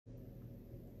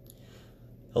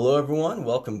Hello, everyone.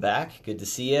 Welcome back. Good to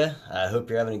see you. I hope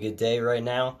you're having a good day right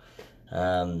now.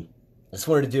 I just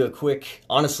wanted to do a quick.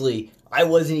 Honestly, I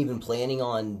wasn't even planning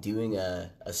on doing a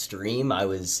stream. I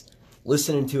was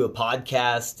listening to a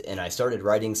podcast and I started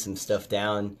writing some stuff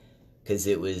down because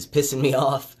it was pissing me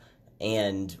off.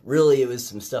 And really, it was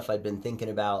some stuff I'd been thinking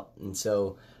about. And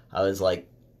so I was like,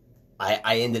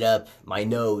 I ended up, my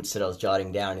notes that I was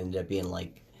jotting down ended up being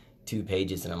like 2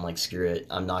 pages, and I'm like, screw it.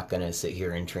 I'm not going to sit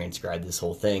here and transcribe this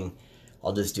whole thing.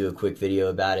 I'll just do a quick video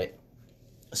about it.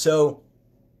 So,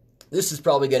 this is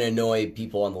probably going to annoy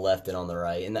people on the left and on the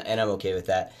right, and I'm okay with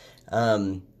that.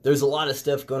 There's a lot of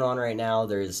stuff going on right now.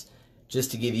 There's,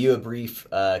 just to give you a brief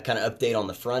kind of update on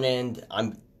the front end,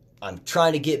 I'm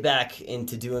trying to get back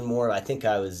into doing more. I think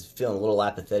I was feeling a little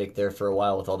apathetic there for a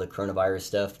while with all the coronavirus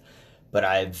stuff, but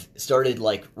I've started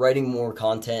like writing more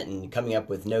content and coming up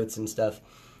with notes and stuff.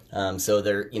 So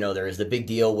there is the big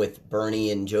deal with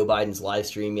Bernie and Joe Biden's live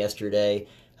stream yesterday.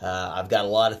 I've got a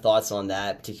lot of thoughts on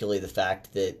that, particularly the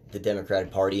fact that the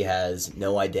Democratic Party has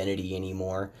no identity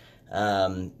anymore.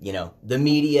 The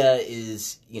media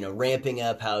is, ramping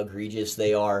up how egregious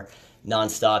they are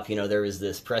nonstop. There was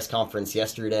this press conference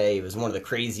yesterday. It was one of the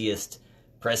craziest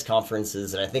press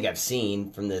conferences that I think I've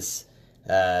seen from this,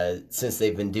 since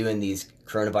they've been doing these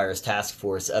coronavirus task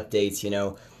force updates.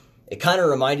 It kind of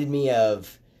reminded me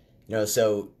of,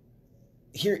 so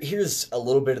here's a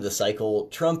little bit of the cycle.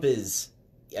 Trump is,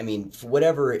 for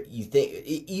whatever you think,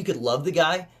 you could love the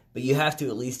guy, but you have to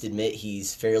at least admit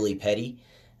he's fairly petty.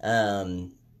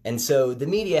 And so the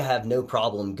media have no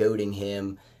problem goading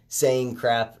him, saying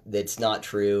crap that's not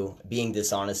true, being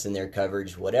dishonest in their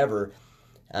coverage, whatever,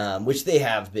 which they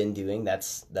have been doing.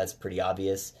 That's pretty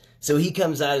obvious. So he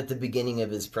comes out at the beginning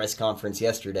of his press conference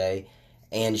yesterday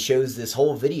and shows this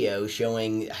whole video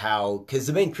showing how, because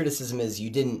the main criticism is you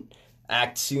didn't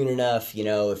act soon enough.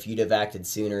 If you'd have acted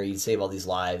sooner, you'd save all these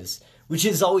lives, which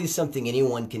is always something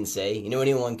anyone can say.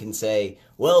 Anyone can say,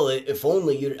 well, if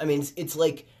only you, it's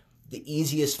like the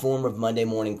easiest form of Monday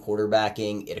morning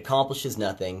quarterbacking. It accomplishes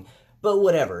nothing, but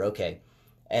whatever, okay.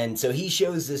 And so he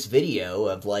shows this video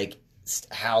of like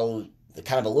how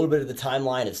kind of a little bit of the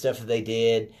timeline of stuff that they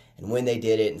did and when they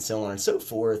did it and so on and so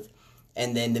forth.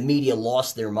 And then the media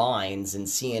lost their minds, and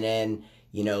CNN,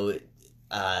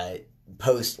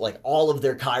 post like all of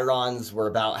their chyrons were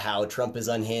about how Trump is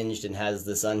unhinged and has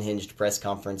this unhinged press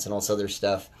conference and all this other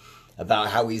stuff about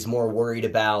how he's more worried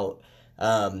about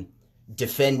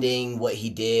defending what he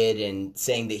did and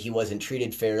saying that he wasn't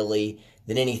treated fairly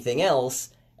than anything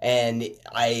else. And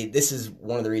this is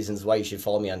one of the reasons why you should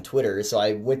follow me on Twitter. So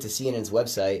I went to CNN's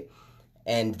website,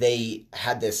 and they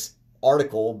had this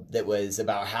article that was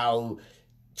about how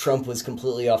Trump was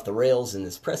completely off the rails in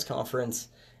this press conference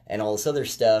and all this other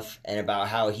stuff, and about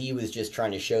how he was just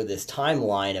trying to show this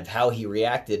timeline of how he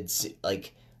reacted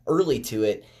like early to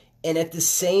it. And at the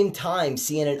same time,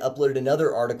 CNN uploaded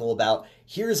another article about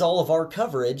here's all of our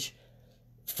coverage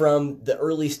from the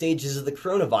early stages of the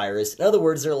coronavirus. In other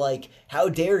words, they're like, how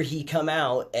dare he come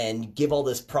out and give all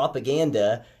this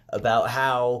propaganda about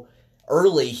how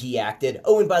early he acted.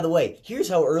 Oh, and by the way, here's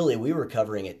how early we were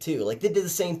covering it too. Like, they did the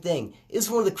same thing. It's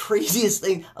one of the craziest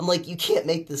things. I'm like, you can't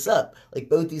make this up. Like,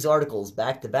 both these articles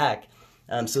back to back.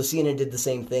 So CNN did the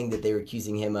same thing that they were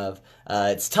accusing him of.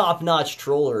 It's top-notch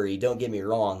trollery, don't get me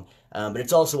wrong, but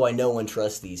it's also why no one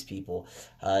trusts these people.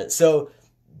 So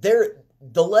the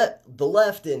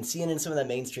left and CNN, some of that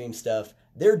mainstream stuff,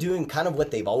 they're doing kind of what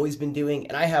they've always been doing,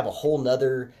 and I have a whole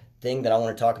nother thing that I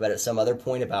want to talk about at some other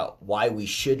point about why we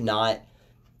should not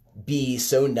be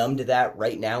so numb to that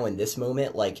right now in this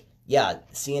moment. Like, yeah,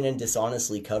 CNN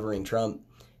dishonestly covering Trump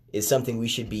is something we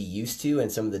should be used to,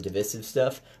 and some of the divisive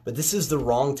stuff, but this is the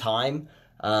wrong time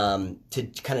to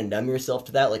kind of numb yourself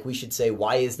to that. Like, we should say,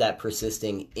 why is that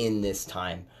persisting in this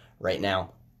time right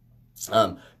now?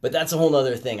 But that's a whole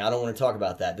other thing. I don't want to talk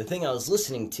about that. The thing I was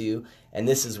listening to, and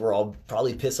this is where I'll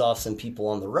probably piss off some people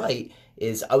on the right,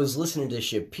 is I was listening to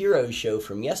Shapiro's show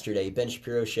from yesterday, Ben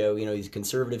Shapiro's show. He's a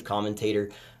conservative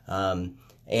commentator. And,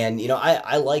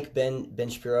 I like Ben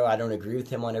Shapiro. I don't agree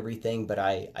with him on everything, but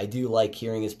I do like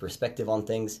hearing his perspective on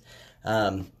things.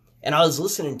 And I was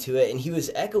listening to it, and he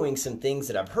was echoing some things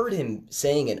that I've heard him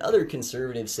saying and other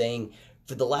conservatives saying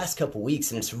for the last couple weeks,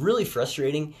 and it's really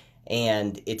frustrating,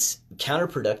 and it's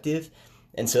counterproductive.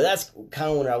 And so that's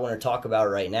kind of what I want to talk about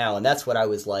right now, and that's what I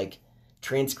was like,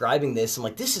 transcribing this. I'm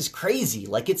like, this is crazy.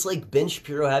 Like, it's like Ben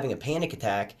Shapiro having a panic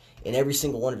attack in every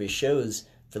single one of his shows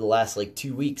for the last like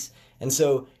 2 weeks. And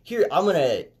so here, I'm going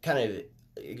to kind of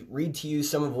read to you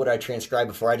some of what I transcribed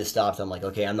before I just stopped. I'm like,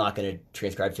 okay, I'm not going to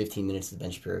transcribe 15 minutes of the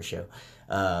Ben Shapiro show.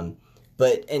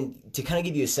 and to kind of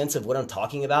give you a sense of what I'm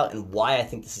talking about and why I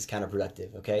think this is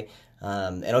counterproductive, okay?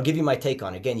 And I'll give you my take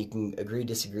on it. Again, you can agree,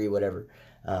 disagree, whatever.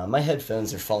 My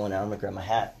headphones are falling out. I'm going to grab my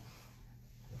hat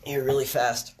here really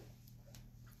fast.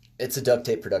 It's a duct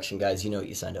tape production, guys. You know what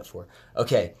you signed up for.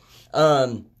 Okay.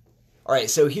 All right,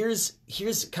 so here's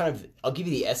kind of, I'll give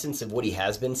you the essence of what he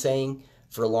has been saying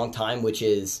for a long time, which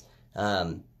is,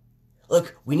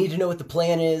 look, we need to know what the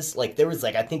plan is. Like, there was,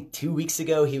 like, I think 2 weeks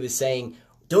ago, he was saying,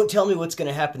 don't tell me what's going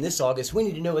to happen this August. We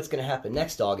need to know what's going to happen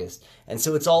next August. And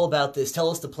so it's all about this. Tell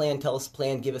us the plan,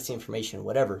 give us the information,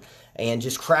 whatever. And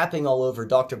just crapping all over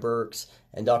Dr. Birx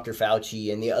and Dr.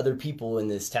 Fauci and the other people in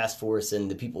this task force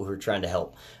and the people who are trying to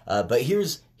help. But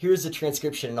here's the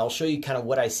transcription, and I'll show you kind of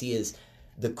what I see as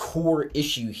the core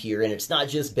issue here. And it's not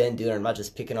just Ben doing it. I'm not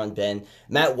just picking on Ben.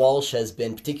 Matt Walsh has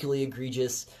been particularly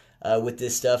egregious with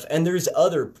this stuff. And there's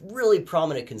other really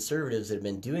prominent conservatives that have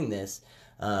been doing this.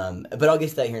 But I'll get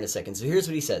to that here in a second. So here's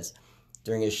what he says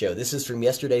during his show. This is from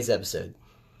yesterday's episode.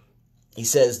 He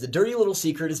says, the dirty little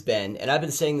secret has been, and I've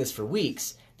been saying this for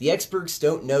weeks, the experts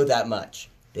don't know that much.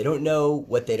 They don't know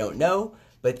what they don't know,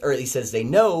 or he says they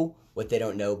know what they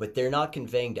don't know, but they're not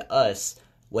conveying to us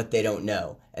what they don't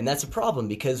know. And that's a problem,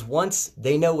 because once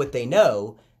they know what they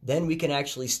know, then we can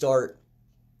actually start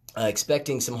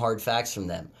expecting some hard facts from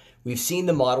them. We've seen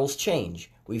the models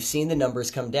change. We've seen the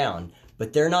numbers come down.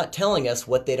 But they're not telling us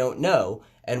what they don't know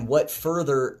and what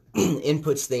further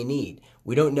inputs they need.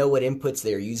 We don't know what inputs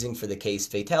they're using for the case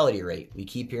fatality rate. We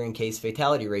keep hearing case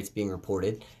fatality rates being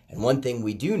reported. And one thing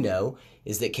we do know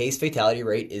is that case fatality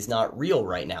rate is not real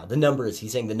right now. The numbers,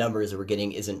 he's saying the numbers that we're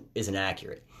getting isn't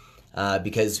accurate.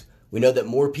 Because we know that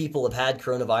more people have had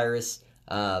coronavirus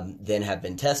than have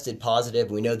been tested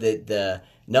positive. We know that the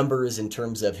numbers in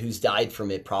terms of who's died from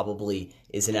it probably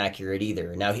isn't accurate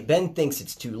either. Now, Ben thinks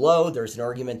it's too low. There's an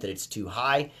argument that it's too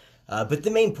high. But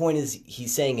the main point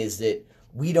he's saying is that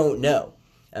we don't know.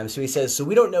 So he says, so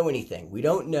we don't know anything. We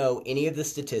don't know any of the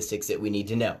statistics that we need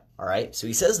to know. All right. So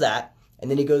he says that. And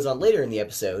then he goes on later in the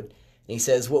episode and he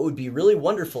says, what would be really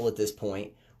wonderful at this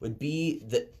point would be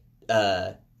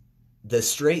the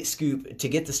straight scoop, to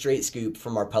get the straight scoop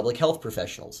from our public health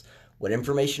professionals. What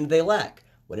information do they lack?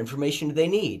 What information do they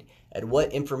need? And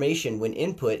what information, when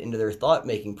input into their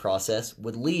thought-making process,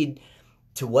 would lead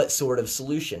to what sort of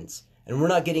solutions? And we're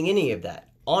not getting any of that.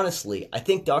 Honestly, I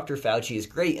think Dr. Fauci is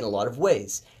great in a lot of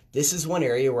ways. This is one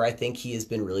area where I think he has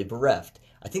been really bereft.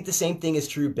 I think the same thing is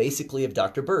true basically of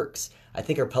Dr. Birx. I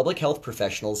think our public health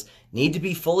professionals need to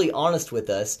be fully honest with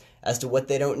us as to what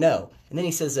they don't know. And then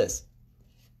he says this.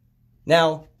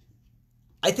 Now,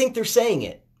 I think they're saying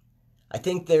it. I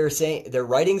think they're saying, their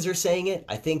writings are saying it.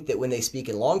 I think that when they speak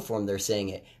in long form, they're saying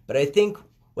it. But I think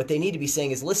what they need to be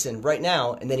saying is, listen, right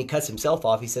now, and then he cuts himself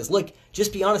off. He says, look,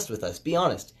 just be honest with us. Be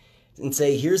honest. And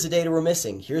say, here's the data we're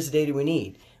missing. Here's the data we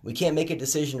need. We can't make a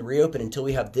decision to reopen until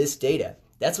we have this data.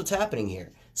 That's what's happening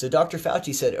here. So Dr.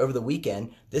 Fauci said over the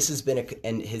weekend, this has been,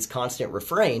 and his constant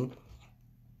refrain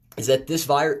is that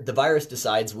the virus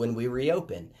decides when we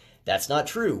reopen. That's not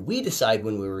true. We decide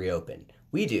when we reopen.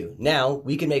 We do. Now,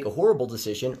 we can make a horrible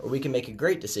decision or we can make a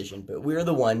great decision, but we're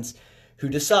the ones who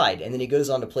decide. And then he goes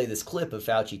on to play this clip of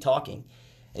Fauci talking.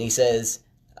 And he says,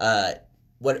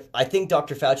 what I think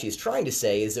Dr. Fauci is trying to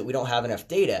say is that we don't have enough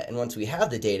data. And once we have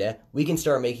the data, we can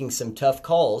start making some tough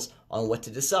calls on what to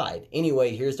decide.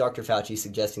 Anyway, here's Dr. Fauci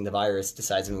suggesting the virus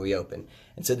decides when we open.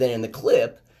 And so then in the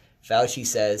clip, Fauci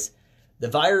says, the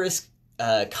virus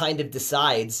kind of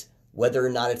decides whether or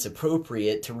not it's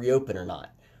appropriate to reopen or not.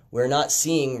 We're not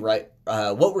seeing what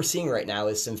we're seeing right now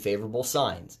is some favorable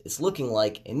signs. It's looking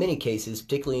like, in many cases,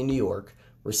 particularly in New York,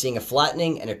 we're seeing a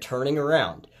flattening and a turning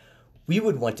around. I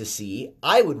would want to see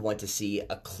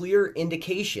a clear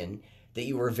indication that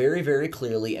you are very, very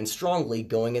clearly and strongly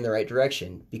going in the right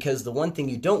direction. Because the one thing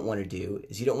you don't want to do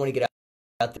is you don't want to get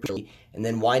out there and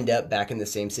then wind up back in the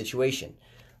same situation.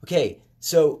 Okay,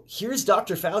 so here's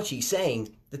Dr. Fauci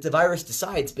saying that the virus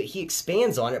decides, but he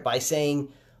expands on it by saying,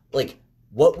 like,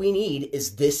 what we need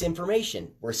is this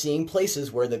information. We're seeing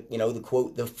places where the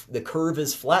quote, the curve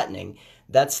is flattening.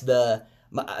 That's by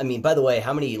the way,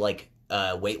 how many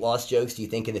weight loss jokes do you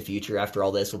think in the future after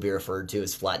all this will be referred to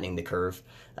as flattening the curve?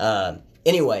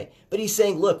 Anyway, but he's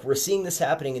saying, look, we're seeing this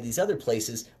happening in these other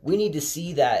places. We need to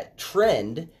see that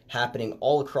trend happening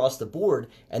all across the board,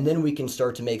 and then we can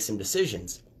start to make some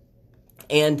decisions.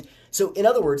 And so, in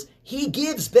other words, he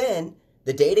gives Ben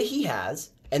the data he has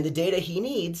and the data he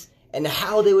needs and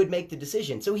how they would make the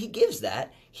decision. So he gives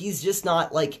that. He's just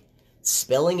not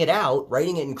spelling it out,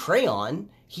 writing it in crayon.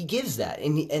 He gives that.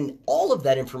 And all of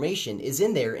that information is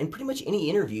in there in pretty much any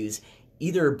interviews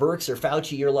either Birx or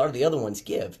Fauci or a lot of the other ones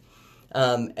give.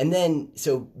 And then,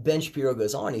 so Ben Shapiro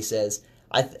goes on, he says,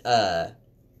 Fauci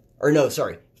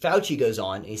goes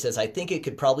on, and he says, I think it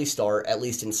could probably start, at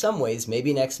least in some ways,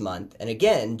 maybe next month. And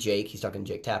again, he's talking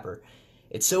to Jake Tapper,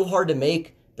 it's so hard to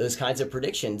make those kinds of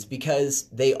predictions because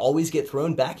they always get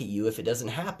thrown back at you if it doesn't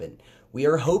happen. We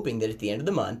are hoping that at the end of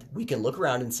the month, we can look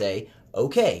around and say,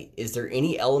 okay, is there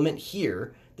any element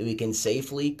here that we can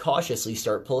safely, cautiously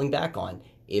start pulling back on?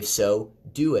 If so,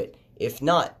 do it. If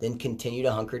not, then continue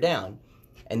to hunker down.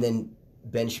 And then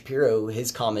Ben Shapiro,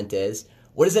 his comment is,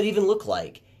 what does that even look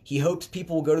like? He hopes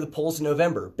people will go to the polls in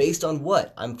November. Based on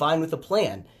what? I'm fine with a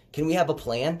plan. Can we have a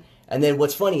plan? And then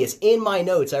what's funny is in my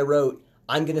notes, I wrote,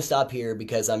 I'm going to stop here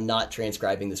because I'm not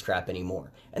transcribing this crap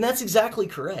anymore. And that's exactly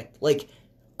correct. Like,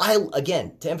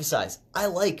 again, to emphasize, I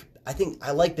like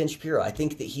Ben Shapiro. I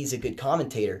think that he's a good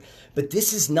commentator, but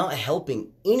this is not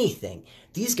helping anything.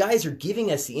 These guys are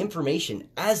giving us the information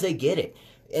as they get it.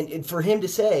 And for him to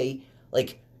say,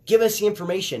 like, give us the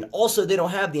information. Also, they don't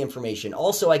have the information.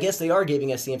 Also, I guess they are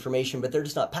giving us the information, but they're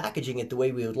just not packaging it the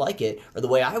way we would like it or the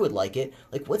way I would like it.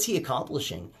 Like, what's he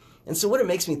accomplishing? And so what it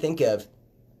makes me think of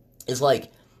is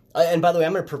like, and by the way,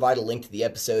 I'm going to provide a link to the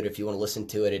episode if you want to listen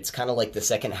to it. It's kind of like the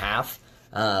second half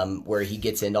where he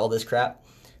gets into all this crap.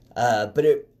 But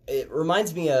it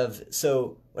reminds me of,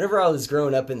 so whenever I was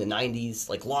growing up in the 90s,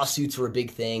 like lawsuits were a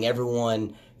big thing.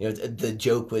 Everyone, the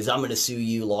joke was, I'm going to sue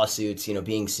you, lawsuits,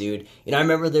 being sued. I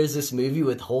remember there's this movie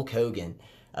with Hulk Hogan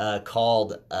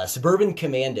called Suburban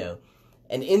Commando.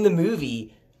 And in the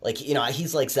movie, like,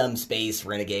 he's like some space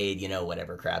renegade,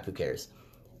 whatever crap, who cares?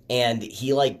 And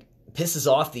he like pisses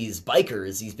off these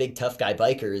bikers, these big tough guy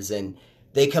bikers, and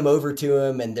they come over to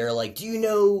him and they're like, do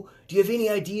you have any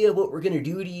idea what we're going to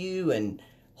do to you? And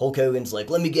Hulk Hogan's like,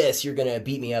 let me guess, you're going to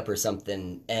beat me up or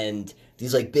something. And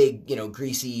these like big,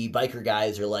 greasy biker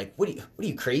guys are like, what are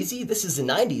you crazy? This is the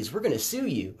 90s. We're going to sue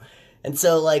you. And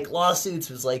so like lawsuits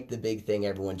was like the big thing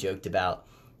everyone joked about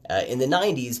in the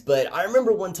 90s. But I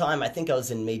remember one time, I think I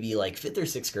was in maybe like 5th or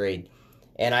 6th grade,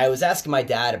 and I was asking my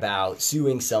dad about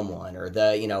suing someone or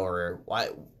or why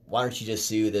don't you just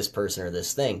sue this person or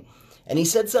this thing? And he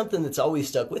said something that's always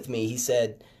stuck with me. He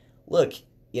said, look,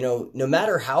 no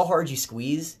matter how hard you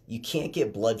squeeze, you can't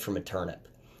get blood from a turnip.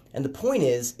 And the point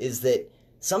is that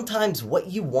sometimes what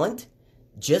you want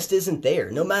just isn't there.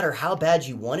 No matter how bad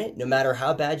you want it, no matter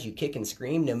how bad you kick and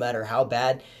scream, no matter how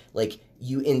bad, like,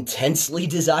 you intensely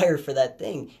desire for that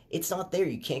thing, it's not there.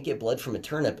 You can't get blood from a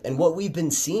turnip. And what we've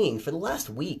been seeing for the last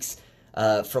weeks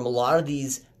from a lot of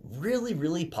these really,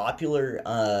 really popular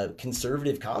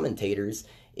conservative commentators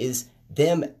is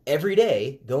them every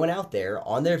day going out there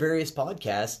on their various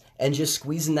podcasts and just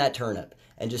squeezing that turnip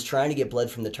and just trying to get blood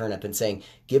from the turnip and saying,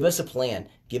 give us a plan,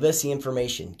 give us the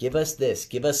information, give us this,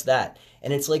 give us that.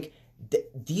 And it's like,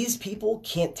 these people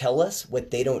can't tell us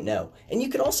what they don't know. And you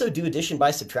can also do addition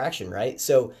by subtraction, right?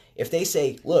 So if they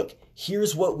say, look,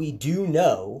 here's what we do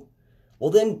know, well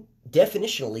then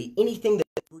definitionally anything that,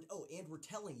 and we're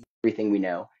telling you everything we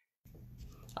know.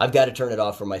 I've got to turn it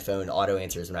off from my phone. Auto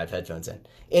answers when I have headphones in.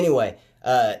 Anyway,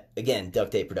 again,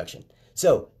 duct tape production.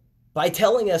 So by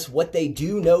telling us what they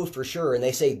do know for sure, and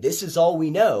they say, this is all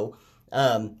we know,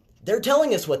 they're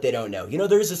telling us what they don't know.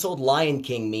 There's this old Lion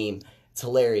King meme. It's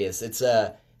hilarious. It's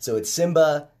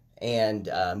Simba and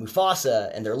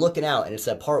Mufasa, and they're looking out, and it's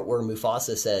that part where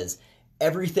Mufasa says,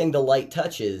 everything the light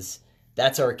touches,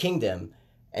 that's our kingdom.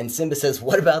 And Simba says,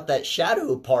 what about that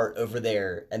shadow part over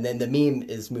there? And then the meme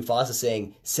is Mufasa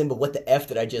saying, Simba, what the F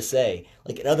did I just say?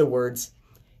 Like, in other words,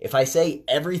 if I say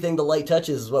everything the light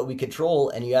touches is what we control,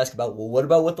 and you ask about, well, what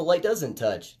about what the light doesn't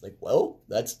touch? Like, well,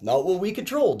 that's not what we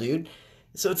control, dude.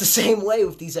 So it's the same way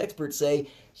if these experts say,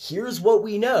 here's what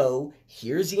we know,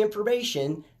 here's the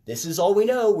information, this is all we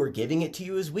know, we're giving it to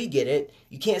you as we get it.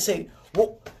 You can't say,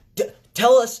 well,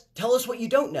 tell us what you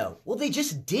don't know. Well, they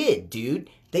just did, dude.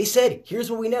 They said,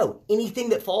 here's what we know. Anything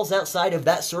that falls outside of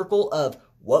that circle of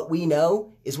what we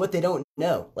know is what they don't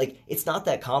know. Like, it's not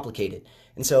that complicated.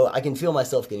 And so I can feel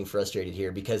myself getting frustrated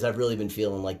here because I've really been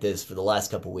feeling like this for the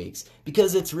last couple weeks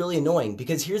because it's really annoying.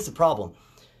 Because here's the problem.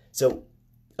 So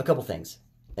a couple things,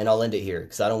 and I'll end it here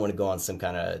because I don't want to go on some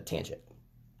kind of tangent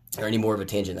or any more of a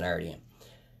tangent than I already am.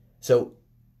 So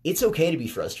it's okay to be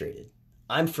frustrated.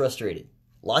 I'm frustrated.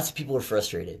 Lots of people are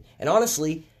frustrated. And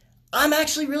honestly, I'm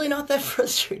actually really not that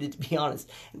frustrated, to be honest.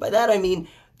 And by that I mean,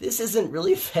 this isn't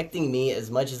really affecting me as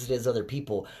much as it is other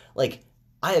people. Like,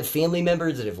 I have family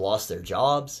members that have lost their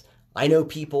jobs. I know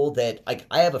people that, like,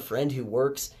 I have a friend who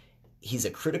works, he's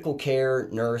a critical care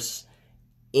nurse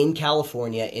in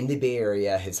California, in the Bay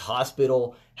Area. His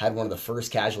hospital had one of the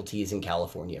first casualties in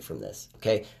California from this,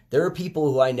 okay? There are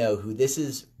people who I know who this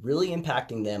is really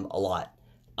impacting them a lot.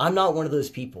 I'm not one of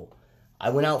those people. I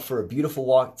went out for a beautiful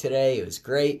walk today. It was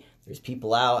great. There's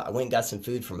people out. I went and got some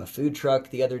food from a food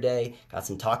truck the other day. Got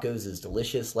some tacos. It's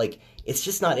delicious. Like, it's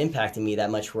just not impacting me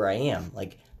that much where I am.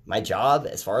 Like, my job,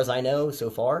 as far as I know so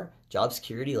far, job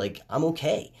security, like, I'm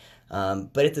okay.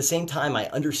 But at the same time, I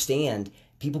understand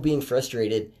people being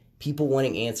frustrated, people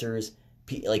wanting answers,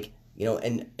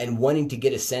 and wanting to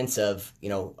get a sense of,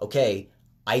 okay,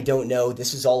 I don't know.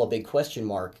 This is all a big question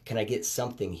mark. Can I get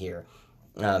something here?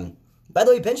 By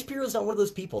the way, Ben Shapiro is not one of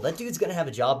those people. That dude's going to have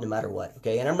a job no matter what,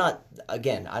 okay?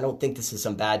 And I don't think this is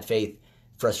some bad faith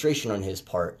frustration on his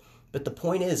part. But the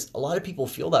point is, a lot of people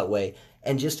feel that way,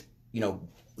 and just,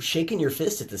 shaking your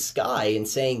fist at the sky and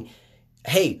saying,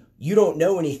 hey, you don't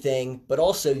know anything, but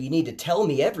also you need to tell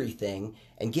me everything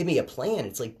and give me a plan.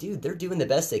 It's like, dude, they're doing the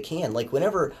best they can. Like,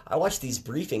 whenever I watch these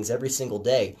briefings every single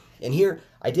day, and here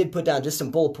I did put down just some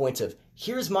bullet points of,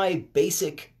 here's my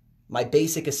basic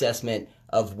assessment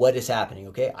of what is happening,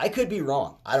 okay? I could be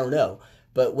wrong. I don't know.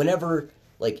 But whenever,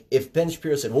 like, if Ben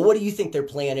Shapiro said, well, what do you think their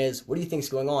plan is? What do you think is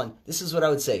going on? This is what I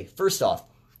would say. First off,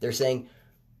 they're saying,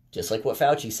 just like what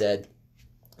Fauci said,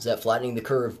 is that flattening the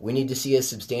curve, we need to see a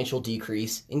substantial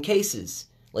decrease in cases,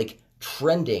 like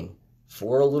trending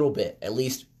for a little bit, at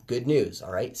least good news,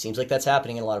 all right? Seems like that's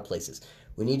happening in a lot of places.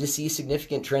 We need to see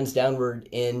significant trends downward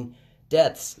in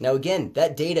deaths. Now, again,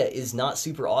 that data is not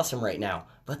super awesome right now,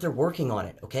 but they're working on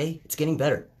it, okay? It's getting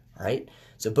better, all right?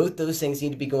 So both those things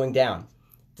need to be going down.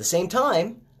 At the same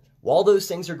time, while those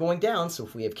things are going down, so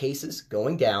if we have cases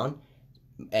going down,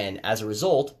 and as a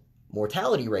result,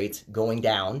 mortality rates going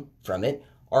down from it,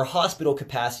 our hospital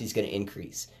capacity is going to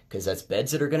increase, because that's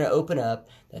beds that are going to open up,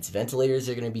 that's ventilators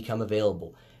that are going to become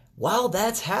available. While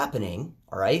that's happening,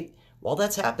 all right,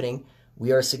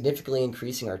 we are significantly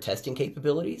increasing our testing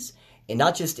capabilities, and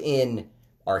not just in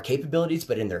our capabilities,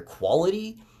 but in their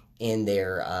quality, in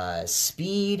their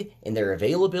speed, in their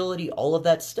availability, all of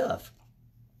that stuff.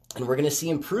 And we're going to see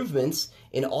improvements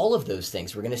in all of those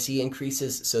things. We're going to see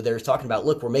increases. So they're talking about,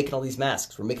 look, we're making all these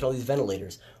masks, we're making all these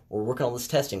ventilators, we're working on this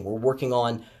testing, we're working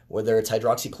on whether it's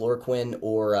hydroxychloroquine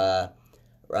or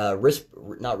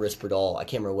not Risperdal, I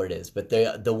can't remember what it is, but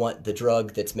the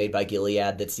drug that's made by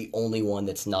Gilead, that's the only one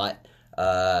that's not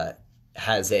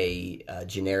has a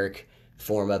generic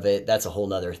form of it. That's a whole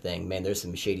nother thing. Man, there's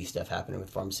some shady stuff happening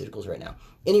with pharmaceuticals right now.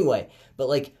 Anyway, but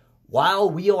like, while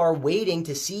we are waiting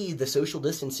to see the social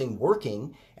distancing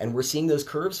working and we're seeing those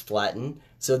curves flatten,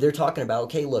 so they're talking about,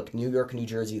 okay, look, New York and New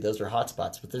Jersey, those are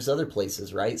hotspots, but there's other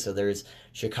places, right? So there's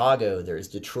Chicago, there's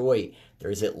Detroit,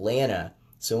 there's Atlanta,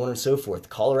 so on and so forth,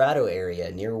 Colorado area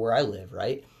near where I live,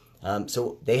 right?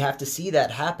 So they have to see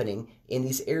that happening in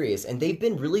these areas. And they've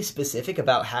been really specific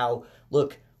about how,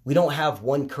 look, we don't have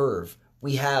one curve.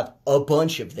 We have a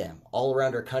bunch of them all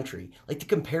around our country. Like the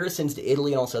comparisons to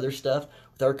Italy and all this other stuff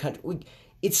with our country,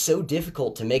 it's so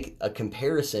difficult to make a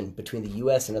comparison between the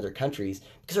U.S. and other countries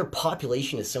because our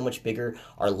population is so much bigger,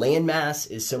 our land mass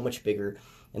is so much bigger,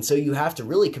 and so you have to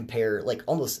really compare like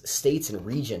almost states and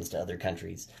regions to other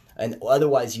countries and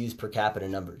otherwise use per capita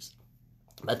numbers.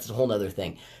 That's a whole nother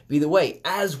thing. But either way,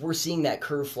 as we're seeing that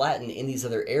curve flatten in these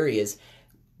other areas,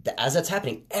 as that's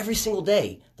happening every single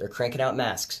day, they're cranking out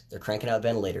masks, they're cranking out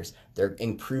ventilators, they're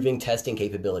improving testing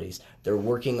capabilities, they're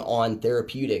working on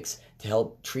therapeutics to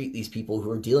help treat these people who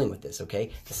are dealing with this,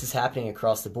 okay? This is happening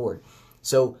across the board.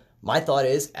 So my thought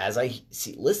is, as I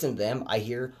listen to them, I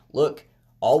hear, look,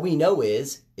 all we know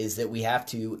is that we have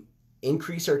to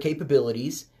increase our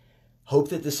capabilities, hope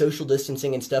that the social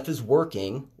distancing and stuff is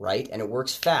working, right? And it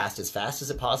works fast as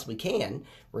it possibly can.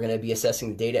 We're going to be assessing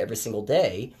the data every single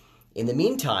day. In the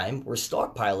meantime, we're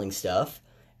stockpiling stuff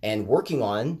and working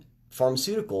on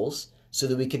pharmaceuticals so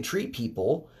that we can treat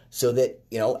people so that,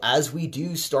 as we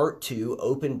do start to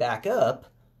open back up,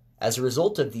 as a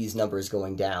result of these numbers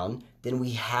going down, then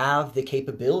we have the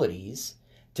capabilities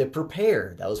to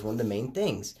prepare. That was one of the main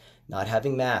things. Not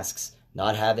having masks,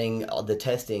 not having the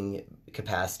testing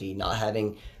capacity, not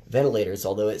having ventilators,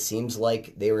 although it seems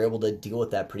like they were able to deal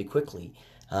with that pretty quickly.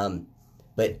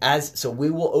 So we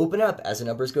will open up as the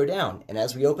numbers go down. And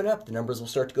as we open up, the numbers will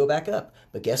start to go back up.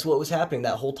 But guess what was happening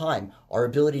that whole time? Our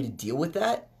ability to deal with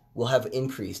that will have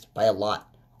increased by a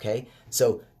lot. Okay?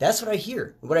 So that's what I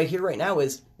hear. What I hear right now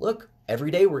is, look,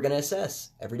 every day we're going to assess.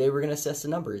 Every day we're going to assess the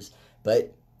numbers.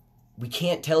 But we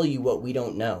can't tell you what we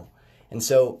don't know. And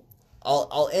so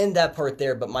I'll end that part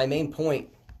there. But my main point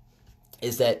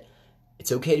is that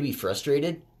it's okay to be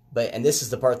frustrated. And this is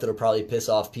the part that'll probably piss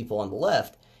off people on the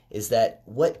left, is that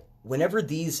whenever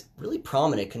these really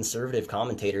prominent conservative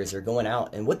commentators are going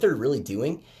out, and what they're really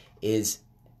doing is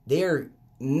they're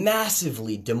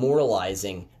massively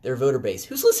demoralizing their voter base.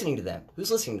 Who's listening to them?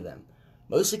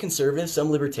 mostly conservatives, some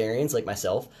libertarians like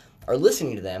myself, are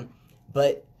listening to them.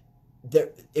 But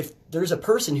if there's a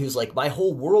person who's like, my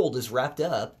whole world is wrapped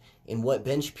up in what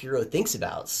Ben Shapiro thinks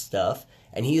about stuff,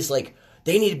 and he's like,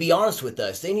 they need to be honest with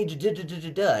us. They need to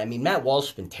da-da-da-da-da. I mean, Matt Walsh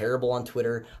has been terrible on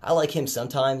Twitter. I like him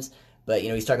sometimes, but,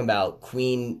 he's talking about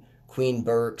Queen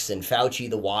Birx and Fauci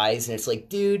the wise, and it's like,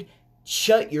 dude,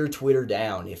 shut your Twitter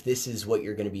down if this is what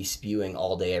you're going to be spewing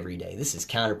all day, every day. This is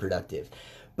counterproductive.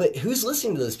 But who's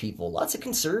listening to those people? Lots of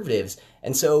conservatives.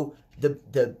 And so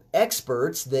the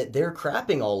experts that they're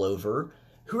crapping all over,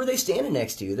 who are they standing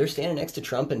next to? They're standing next to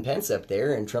Trump and Pence up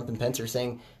there, and Trump and Pence are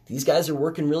saying, these guys are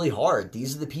working really hard.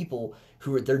 These are the people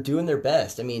they're doing their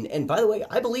best. I mean, and by the way,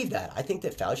 I believe that. I think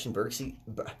that Fauci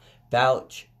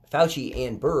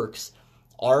and Birx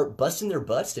are busting their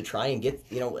butts to try and get,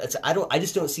 I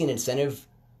just don't see an incentive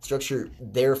structure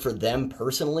there for them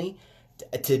personally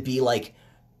to be like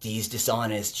these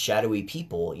dishonest, shadowy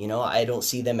people. I don't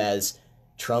see them as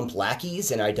Trump lackeys,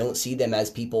 and I don't see them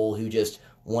as people who just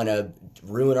want to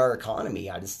ruin our economy.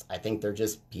 I think they're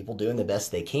just people doing the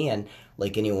best they can,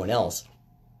 like anyone else.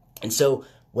 And so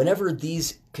whenever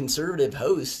these conservative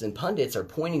hosts and pundits are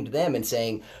pointing to them and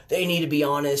saying they need to be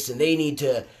honest and they need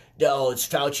to, no, it's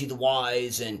Fauci the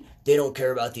wise and they don't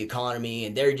care about the economy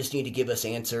and they just need to give us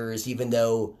answers, even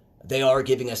though they are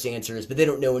giving us answers, but they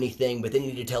don't know anything, but they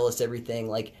need to tell us everything.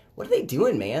 Like, what are they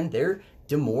doing, man? They're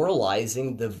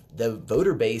demoralizing the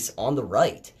voter base on the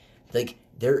right. Like,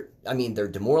 they're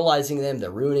demoralizing them.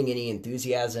 They're ruining any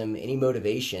enthusiasm, any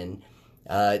motivation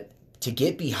to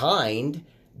get behind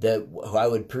who I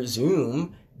would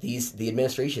presume the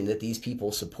administration that these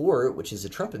people support, which is the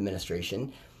Trump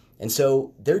administration. And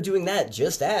so they're doing that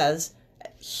just as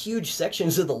huge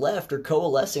sections of the left are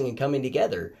coalescing and coming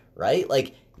together, right?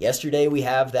 Like yesterday we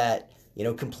have that,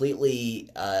 completely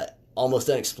almost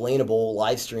unexplainable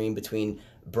live stream between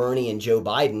Bernie and Joe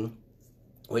Biden,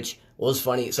 which was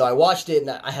funny. So I watched it and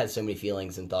I had so many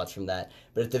feelings and thoughts from that.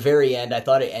 But at the very end, I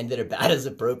thought it ended about as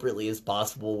appropriately as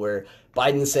possible, where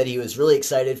Biden said he was really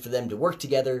excited for them to work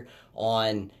together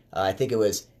on, I think it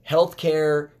was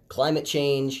healthcare, climate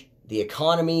change, the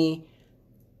economy,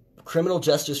 criminal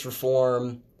justice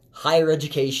reform, higher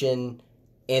education,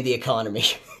 and the economy.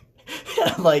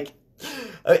 I'm like,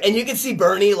 and you can see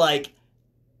Bernie like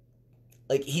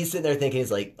he's sitting there thinking,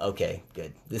 he's like, okay,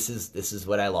 good. This is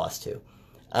what I lost to.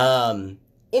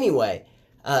 Anyway,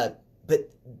 but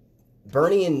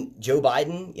Bernie and Joe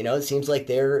Biden, it seems like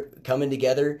they're coming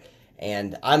together,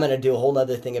 and I'm going to do a whole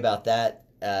nother thing about that.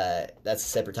 That's a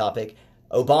separate topic.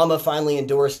 Obama finally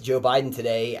endorsed Joe Biden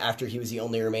today after he was the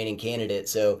only remaining candidate.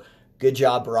 So good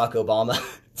job, Barack Obama.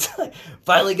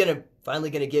 finally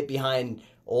gonna get behind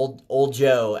old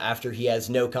Joe after he has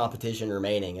no competition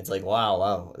remaining. It's like,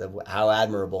 wow, how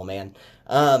admirable, man.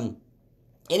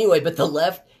 Anyway, but the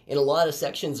left in a lot of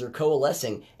sections are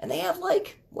coalescing, and they have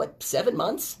 7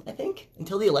 months, I think,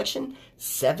 until the election?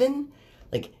 7?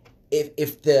 Like,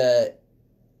 if the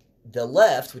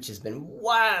left, which has been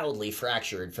wildly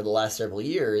fractured for the last several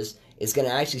years, is going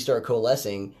to actually start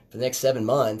coalescing for the next 7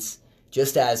 months,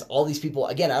 just as all these people,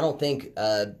 again, I don't think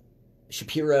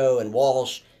Shapiro and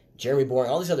Walsh, Jeremy Boring,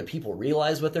 all these other people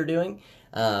realize what they're doing,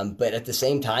 but at the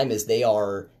same time as they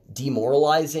are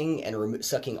demoralizing and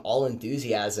sucking all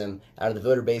enthusiasm out of the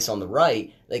voter base on the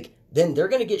right, then they're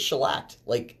going to get shellacked.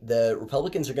 The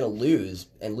Republicans are going to lose,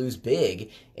 and lose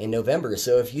big in November.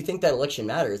 So if you think that election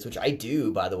matters, which I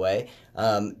do, by the way,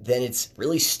 then it's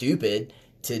really stupid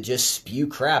to just spew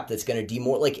crap that's going to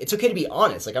it's okay to be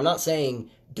honest. I'm not saying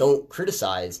don't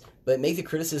criticize, but make the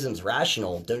criticisms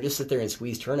rational. Don't just sit there and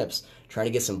squeeze turnips trying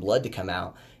to get some blood to come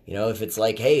out. If it's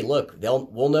like, hey, look,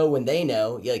 we'll know when they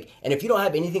know. And if you don't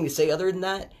have anything to say other than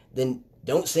that, then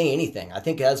don't say anything. I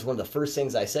think that's one of the first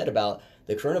things I said about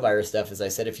the coronavirus stuff is I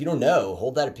said, if you don't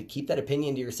know, keep that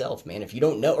opinion to yourself, man. If you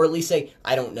don't know, or at least say,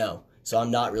 I don't know, so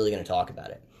I'm not really going to talk about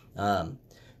it.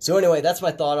 So anyway, that's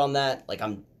my thought on that.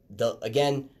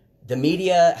 The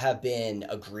media have been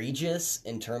egregious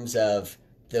in terms of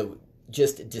the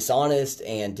just dishonest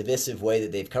and divisive way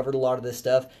that they've covered a lot of this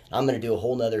stuff. I'm going to do a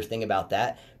whole nother thing about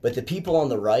that. But the people on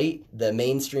the right, a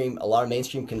lot of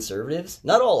mainstream conservatives,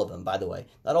 not all of them, by the way,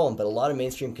 not all of them, but a lot of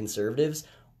mainstream conservatives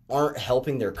aren't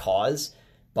helping their cause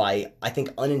by, I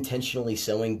think, unintentionally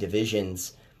sowing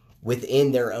divisions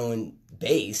within their own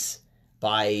base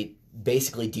by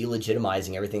basically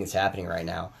delegitimizing everything that's happening right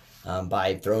now,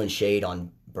 by throwing shade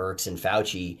on Birx and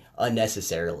Fauci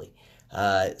unnecessarily.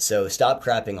 So stop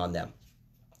crapping on them.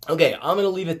 Okay, I'm going to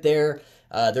leave it there.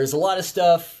 There's a lot of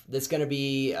stuff that's going to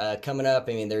be coming up.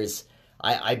 I mean,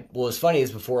 what was funny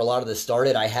is before a lot of this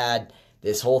started, I had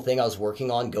this whole thing I was working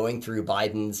on going through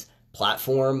Biden's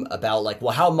platform about like,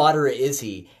 well, how moderate is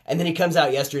he? And then he comes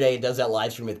out yesterday and does that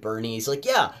live stream with Bernie. He's like,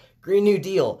 yeah, Green New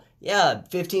Deal. Yeah,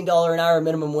 $15 an hour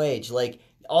minimum wage. Like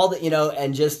all the,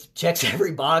 and just checks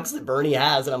every box that Bernie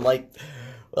has. And I'm like,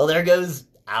 well, there goes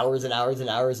hours and hours and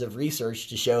hours of research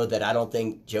to show that I don't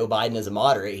think Joe Biden is a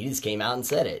moderate. He just came out and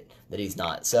said it, that he's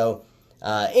not. So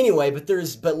anyway,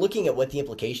 but looking at what the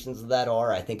implications of that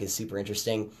are, I think is super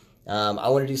interesting. I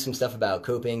want to do some stuff about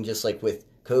coping, just like with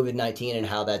COVID-19 and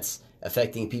how that's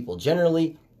affecting people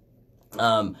generally.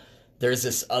 There's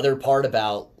this other part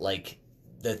about like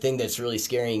the thing that's really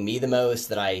scaring me the most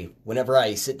that whenever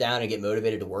I sit down and get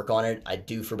motivated to work on it, I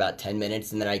do for about 10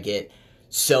 minutes and then I get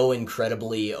so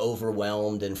incredibly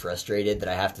overwhelmed and frustrated that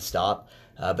I have to stop.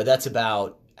 But that's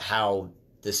about how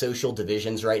the social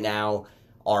divisions right now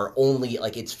are only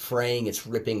like it's fraying, it's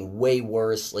ripping way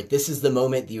worse. Like this is the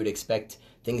moment that you would expect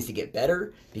things to get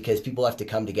better because people have to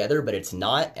come together, but it's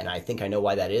not. And I think I know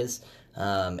why that is.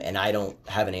 And I don't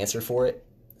have an answer for it.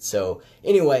 So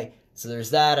anyway, so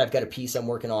there's that. I've got a piece I'm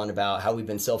working on about how we've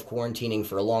been self-quarantining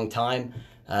for a long time.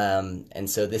 And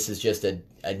so this is just a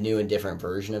new and different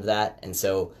version of that. And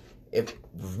so if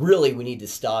really we need to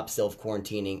stop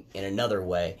self-quarantining in another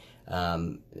way,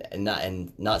 and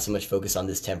not so much focus on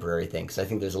this temporary thing. Because I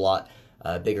think there's a lot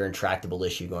bigger and tractable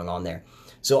issue going on there.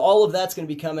 So all of that's going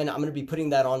to be coming. I'm going to be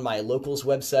putting that on my Locals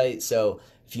website. So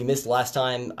if you missed last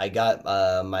time, I got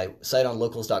my site on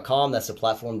locals.com. That's a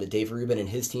platform that Dave Rubin and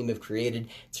his team have created.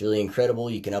 It's really incredible.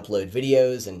 You can upload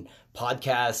videos and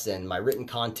podcasts and my written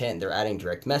content. They're adding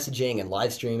direct messaging and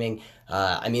live streaming.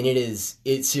 I mean,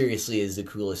 it seriously is the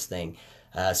coolest thing.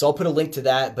 So I'll put a link to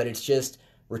that, but it's just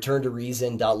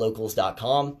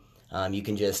returntoreason.locals.com. You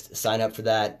can just sign up for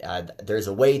that. There's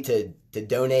a way to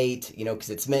donate, because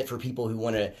it's meant for people who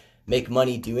want to make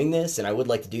money doing this, and I would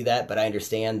like to do that, but I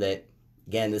understand that,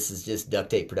 again, this is just duct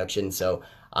tape production, so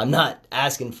I'm not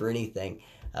asking for anything.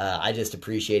 I just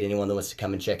appreciate anyone that wants to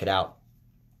come and check it out.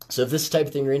 So if this is the type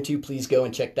of thing you're into, please go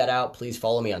and check that out. Please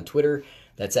follow me on Twitter.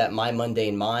 That's at My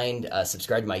Mundane Mind.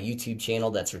 Subscribe to my YouTube channel.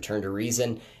 That's Return to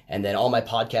Reason. And then all my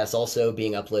podcasts also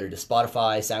being uploaded to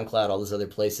Spotify, SoundCloud, all those other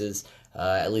places,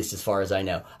 at least as far as I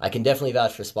know. I can definitely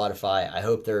vouch for Spotify. I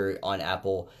hope they're on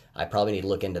Apple. I probably need to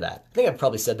look into that. I think I've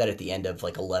probably said that at the end of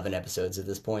like 11 episodes at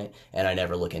this point, and I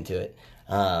never look into it.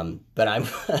 But I'm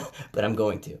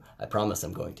going to. I promise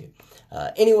I'm going to.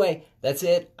 Anyway, that's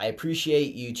it. I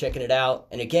appreciate you checking it out.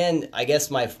 And again, I guess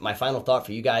my final thought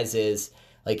for you guys is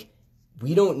like,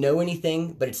 we don't know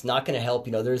anything, but it's not going to help.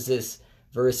 There's this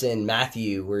verse in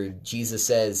Matthew where Jesus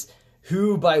says,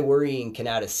 who by worrying can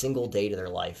add a single day to their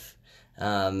life?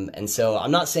 And so I'm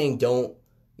not saying don't,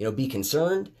 be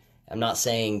concerned. I'm not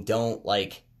saying don't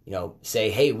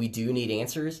say, hey, we do need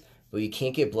answers, but you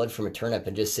can't get blood from a turnip,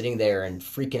 and just sitting there and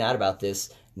freaking out about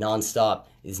this nonstop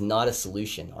is not a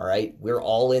solution. All right. We're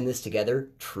all in this together,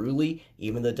 truly,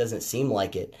 even though it doesn't seem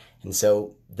like it. And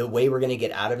so the way we're going to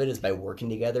get out of it is by working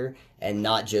together and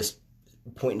not just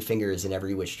pointing fingers in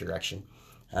every which direction.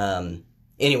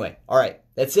 Anyway. All right.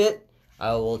 That's it.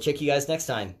 I will check you guys next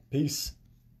time. Peace.